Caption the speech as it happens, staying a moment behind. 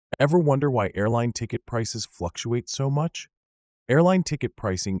Ever wonder why airline ticket prices fluctuate so much? Airline ticket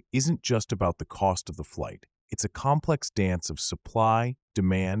pricing isn't just about the cost of the flight. It's a complex dance of supply,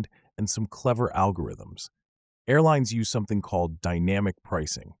 demand, and some clever algorithms. Airlines use something called dynamic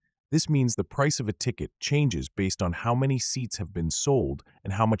pricing. This means the price of a ticket changes based on how many seats have been sold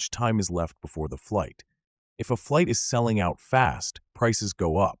and how much time is left before the flight. If a flight is selling out fast, prices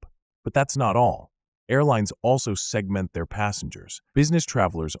go up. But that's not all. Airlines also segment their passengers. Business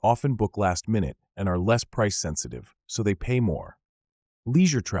travelers often book last minute and are less price sensitive, so they pay more.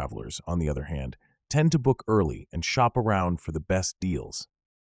 Leisure travelers, on the other hand, tend to book early and shop around for the best deals.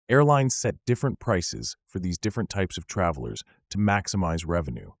 Airlines set different prices for these different types of travelers to maximize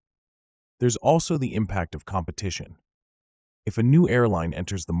revenue. There's also the impact of competition. If a new airline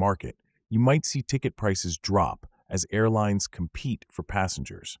enters the market, you might see ticket prices drop as airlines compete for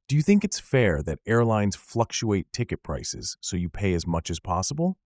passengers. Do you think it's fair that airlines fluctuate ticket prices so you pay as much as possible?